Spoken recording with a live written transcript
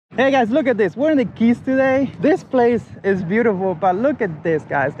Hey guys, look at this. We're in the Keys today. This place is beautiful, but look at this,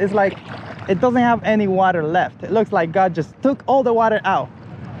 guys. It's like it doesn't have any water left. It looks like God just took all the water out,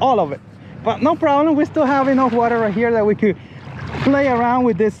 all of it. But no problem, we still have enough water right here that we could play around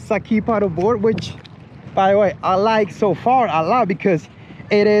with this Sakee paddle board, which, by the way, I like so far a lot because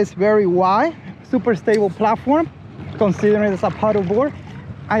it is very wide, super stable platform, considering it's a paddle board.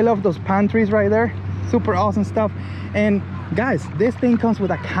 I love those pantries right there, super awesome stuff. And guys, this thing comes with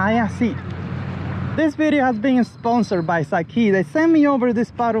a kayak seat. This video has been sponsored by Sakee. They sent me over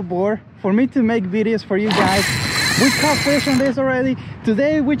this paddle board for me to make videos for you guys. We caught fish on this already.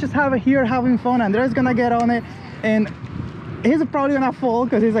 Today we just have it here having fun. Andres gonna get on it and he's probably gonna fall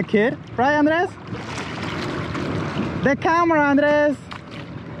because he's a kid, right Andres? The camera, Andres.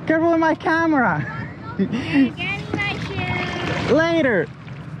 Careful with my camera. Later.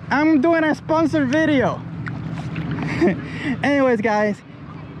 I'm doing a sponsored video. Anyways guys,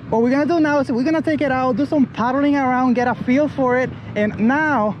 what we're gonna do now is we're gonna take it out, do some paddling around, get a feel for it, and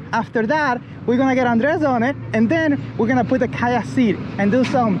now after that we're gonna get Andres on it, and then we're gonna put the kayak seat and do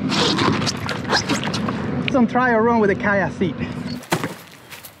some trial run with the kayak seat.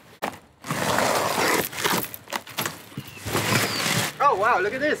 Oh wow,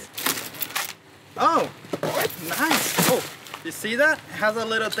 look at this. Oh, nice. Oh, you see that? It has a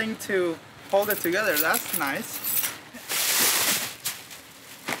little thing to hold it together. That's nice.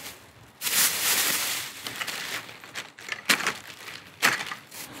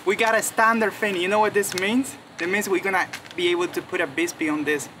 We got a standard fin. You know what this means? It means we're gonna be able to put a Bixpy on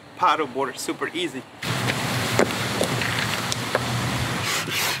this paddle board super easy.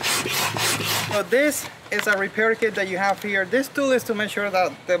 So this is a repair kit that you have here. This tool is to make sure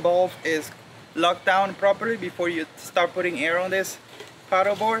that the valve is locked down properly before you start putting air on this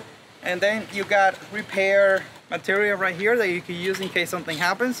paddle board. And then you got repair material right here that you can use in case something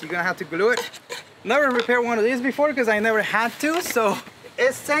happens. You're gonna have to glue it. Never repaired one of these before because I never had to, so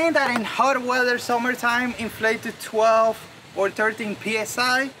it's saying that in hot weather, summertime, inflate to 12 or 13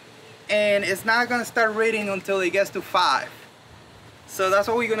 psi, and it's not gonna start reading until it gets to 5. So that's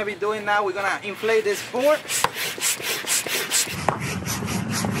what we're gonna be doing now. We're gonna inflate this board.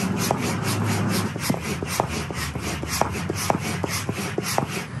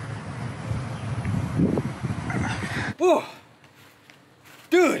 Whoa,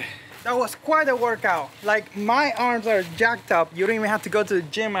 dude. That was quite a workout. Like, my arms are jacked up. You don't even have to go to the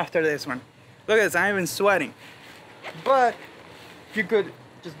gym after this one. Look at this, I'm even sweating. But you could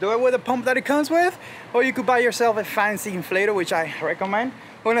just do it with the pump that it comes with, or you could buy yourself a fancy inflator, which I recommend,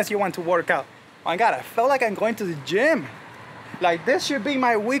 unless you want to work out. Oh my God, I felt like I'm going to the gym. Like, this should be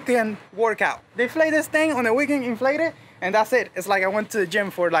my weekend workout. Deflate this thing on the weekend, inflate it, and that's it. It's like I went to the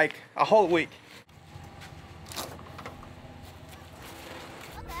gym for like a whole week.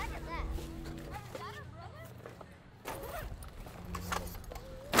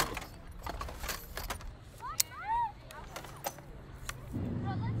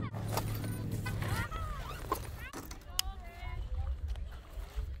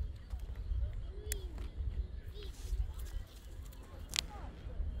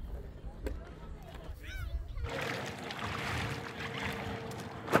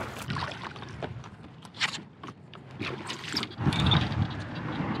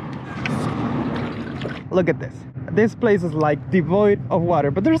 Look at this. This place is like devoid of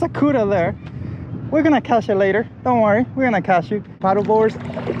water, but there's a cuda there. We're gonna catch it later. Don't worry, we're gonna catch you. Paddle boards,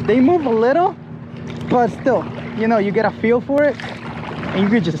 they move a little, but still, you know, you get a feel for it, and you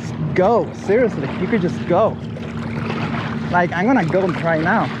could just go. Seriously, you could just go. Like, I'm gonna go right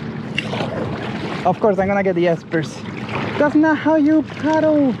now. Of course, I'm gonna get the espers. That's not how you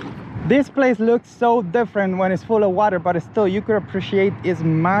paddle. This place looks so different when it's full of water, but still, you could appreciate its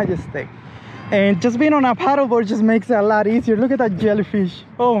majesty. And just being on a paddleboard just makes it a lot easier. Look at that jellyfish.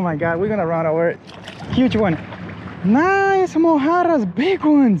 Oh my God, we're gonna run over it. Huge one. Nice mojarras, big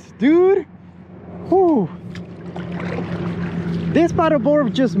ones, dude. Whew. This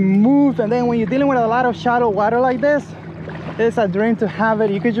paddleboard just moves, and then when you're dealing with a lot of shallow water like this, it's a dream to have it.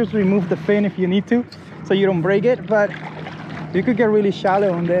 You could just remove the fin if you need to, so you don't break it, but you could get really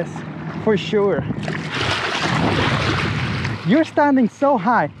shallow on this, for sure. You're standing so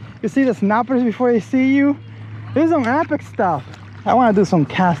high. You see the snappers before they see you. This is some epic stuff. I want to do some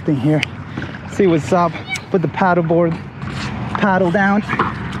casting here. See what's up. Put the paddleboard, paddle down,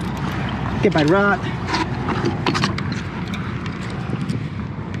 get my rod.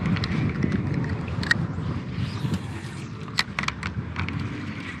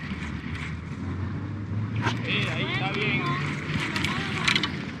 Ahí está bien.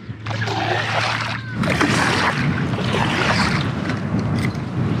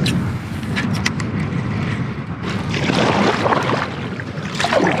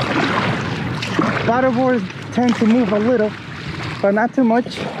 paddleboards tend to move a little, but not too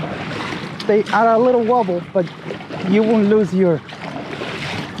much. They are a little wobble, but you won't lose your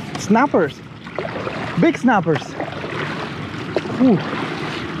snappers, big snappers. Whew.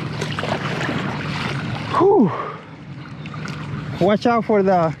 Whew. Watch out for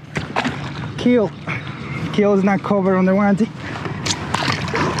the keel. Keel is not covered on the warranty.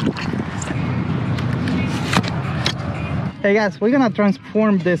 Hey guys, we're gonna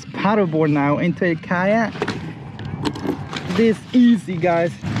transform this paddleboard now into a kayak. This easy,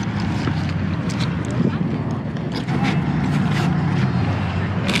 guys.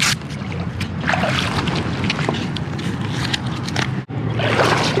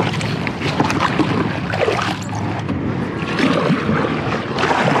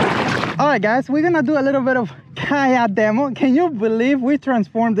 Alright guys, we're gonna do a little bit of kayak demo. Can you believe we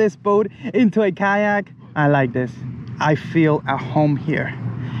transformed this boat into a kayak? I like this. I feel at home here.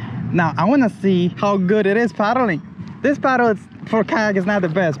 Now I want to see how good it is paddling. This paddle for kayak is not the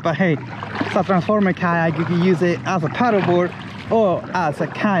best, but hey, it's a transformer kayak. You can use it as a paddleboard or as a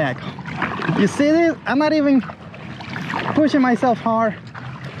kayak. You see this? I'm not even pushing myself hard.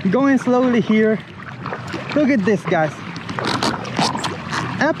 I'm going slowly here. Look at this, guys.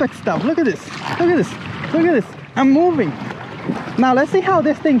 Epic stuff. Look at this. Look at this. Look at this. I'm moving. Now let's see how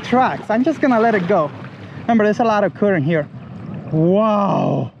this thing tracks. I'm just gonna let it go. Remember, there's a lot of current here.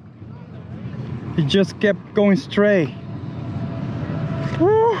 Wow. It just kept going straight.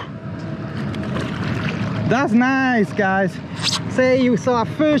 Woo. That's nice, guys. Say you saw a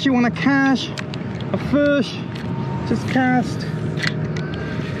fish, you want to catch a fish, just cast.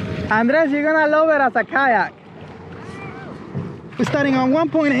 Andres, you're gonna love it as a kayak. We're starting on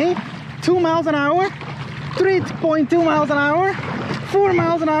 1.8, 2 miles an hour, 3.2 miles an hour, 4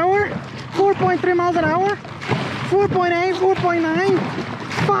 miles an hour, 4.3 miles an hour, 4.8, 4.9,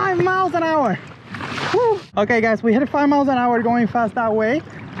 5 miles an hour. Woo. Okay guys, we hit 5 miles an hour going fast that way.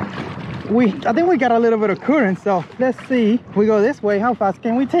 I think we got a little bit of current, so let's see. If we go this way, how fast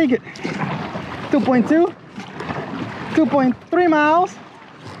can we take it? 2.2, 2.3 miles,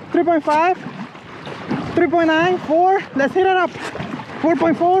 3.5, 3.9, 4. Let's hit it up.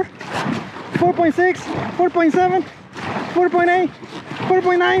 4.4, 4.6, 4.7, 4.8,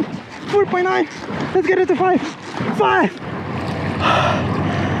 4.9, 4.9. Let's get it to 5. 5.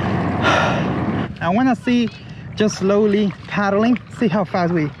 I want to see, just slowly paddling, see how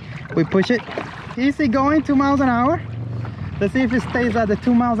fast we push it. Easy going, 2 miles an hour. Let's see if it stays at the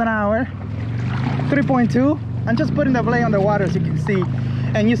 2 miles an hour. 3.2. I'm just putting the blade on the water so you can see.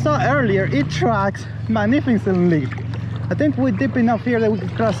 And you saw earlier, it tracks magnificently. I think we're deep enough here that we can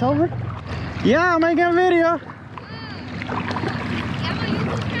cross over. Yeah, I'm making a video.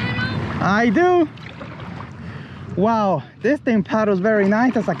 I do. Wow, this thing paddles very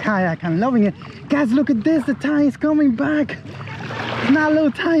nice as a kayak. I'm loving it. Guys, look at this. The tide is coming back. It's not low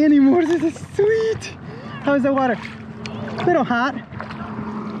tide anymore. This is sweet. How is the water? A little hot.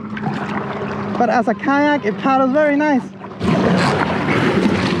 But as a kayak, it paddles very nice.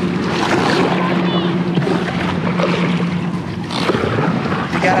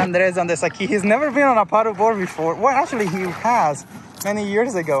 We got Andres on the Sakee. He's never been on a paddleboard before. Well, actually, he has many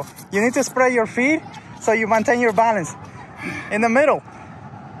years ago. You need to spread your feet so you maintain your balance in the middle.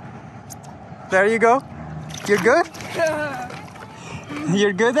 There you go. You're good?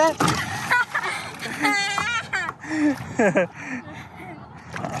 You're good at?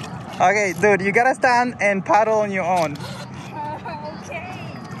 Okay, dude, you gotta stand and paddle on your own. Okay.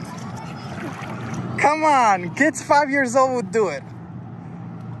 Come on, kids 5 years old would do it.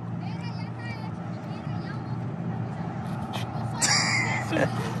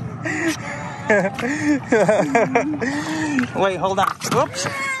 Wait, hold on. Oops.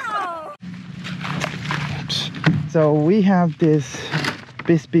 So we have this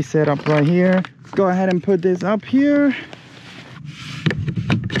Bixpy setup right here. Go ahead and put this up here.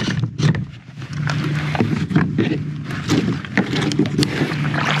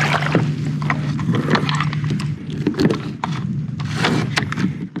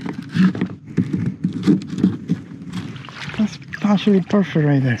 That's actually perfect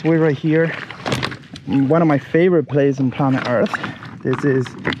right there. We're right here. One of my favorite places on planet Earth. This is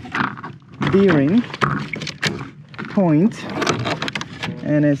Deering Point,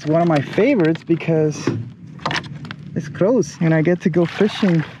 and it's one of my favorites because it's close and I get to go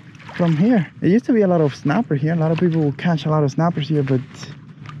fishing from here. There used to be a lot of snapper here. A lot of people will catch a lot of snappers here, but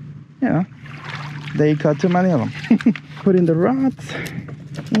you know, they caught too many of them. Putting the rods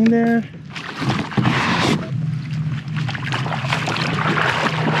in there.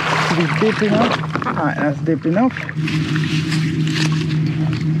 To be deep enough. Alright, that's deep enough.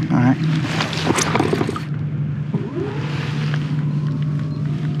 Alright.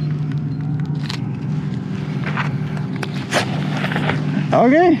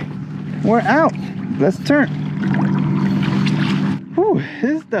 Okay, we're out. Let's turn. Whew,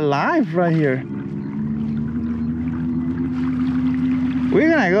 this is the life right here. We're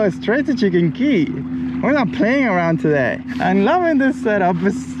gonna go straight to Chicken Key. We're not playing around today. I'm loving this setup.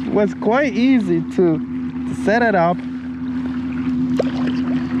 It was quite easy to set it up.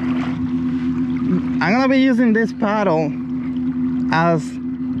 I'm gonna be using this paddle as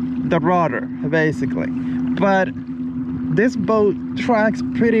the rudder, basically. But this boat tracks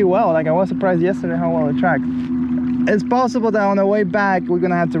pretty well. Like, I was surprised yesterday how well it tracked. It's possible that on the way back we're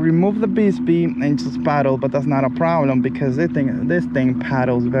gonna have to remove the Bixpy and just paddle, but that's not a problem because this thing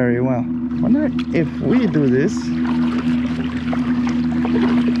paddles very well. I wonder if we do this.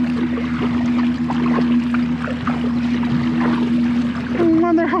 I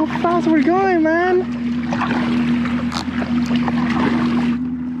wonder how fast we're going, man.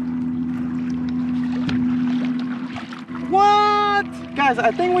 What? Guys,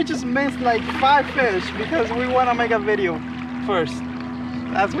 I think we just missed like 5 fish because we want to make a video first.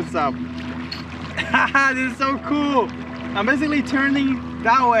 That's what's up. This is so cool. I'm basically turning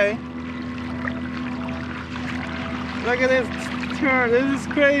that way. Look at this turn. This is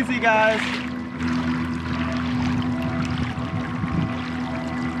crazy, guys.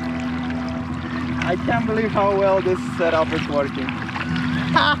 I can't believe how well this setup is working.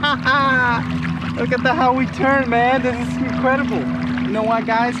 Look at how we turn, man. This is incredible. You know what,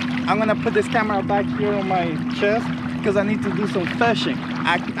 guys? I'm gonna put this camera back here on my chest because I need to do some fishing.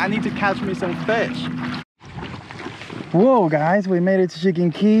 I need to catch me some fish. Whoa, guys, we made it to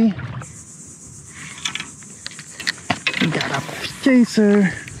Chicken Key. We got a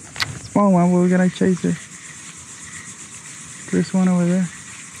chaser. Small one, we're gonna chase it. There's one over there.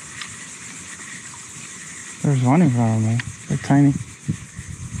 There's one in front of me. They're tiny.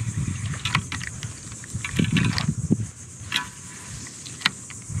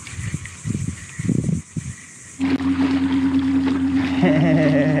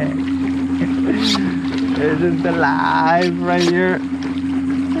 This is the life right here.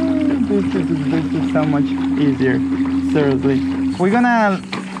 This is so much easier. Seriously. We're gonna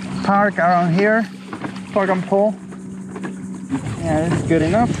park around here. Park and pull. Yeah, it's good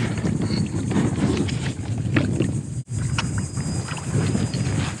enough.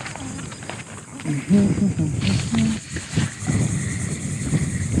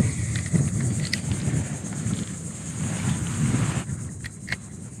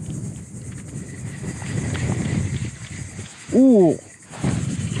 Ooh,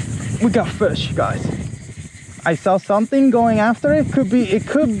 we got fish, guys. I saw something going after it. It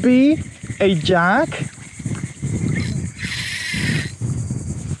could be a jack.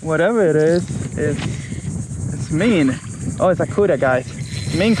 Whatever it is, it's mean. Oh, it's a cuda, guys.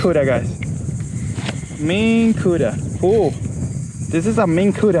 Mean cuda, guys. Mean cuda. Oh, this is a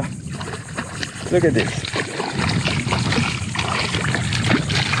mean cuda. Look at this.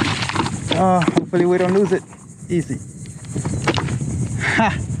 Oh, hopefully we don't lose it. Easy.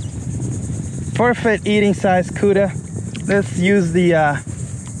 Ha! Perfect eating size cuda. Let's use the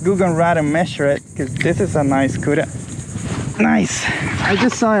Google rod and measure it because this is a nice cuda. Nice. I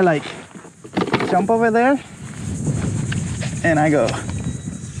just saw it like jump over there and I go.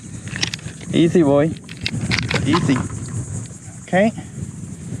 Easy, boy. Easy. Okay.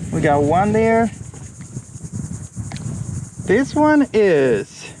 We got one there. This one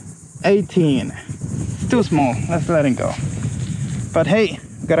is 18. It's too small. Let's let it go. But hey,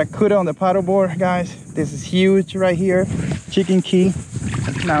 got a cuda on the paddleboard, guys. This is huge right here. Chicken Key.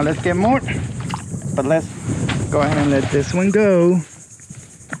 Now let's get more. But let's go ahead and let this one go.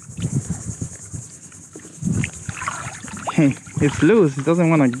 Hey, it's loose. It doesn't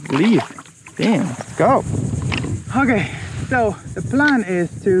want to leave. Damn, let's go. Okay, so the plan is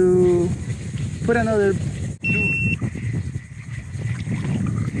to put another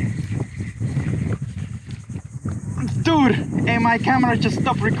dude, and my camera just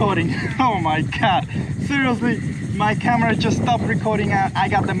stopped recording. Oh my god, seriously, my camera just stopped recording. I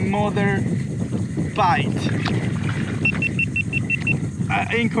got the mother bite.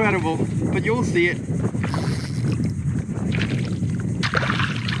 Incredible, but you'll see it.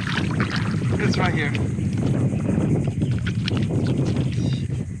 It's right here.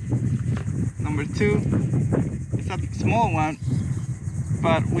 Number 2. It's a small one,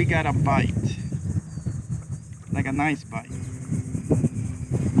 but we got a bite. Like a nice bite.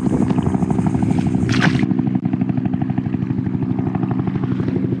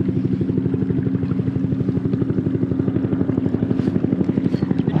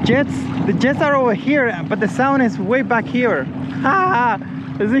 jets are over here, but the sound is way back here.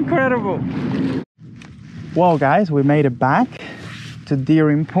 It's incredible. Well guys, we made it back to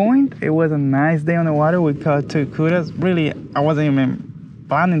Deering Point. It was a nice day on the water. We caught 2 kudas. Really, I wasn't even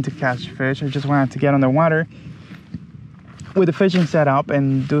planning to catch fish. I just wanted to get on the water with the fishing set up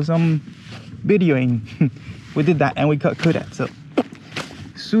and do some videoing. We did that and we caught kudas. So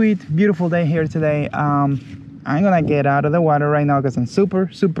sweet, beautiful day here today. I'm gonna get out of the water right now because I'm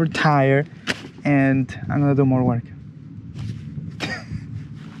super tired, and I'm gonna do more work.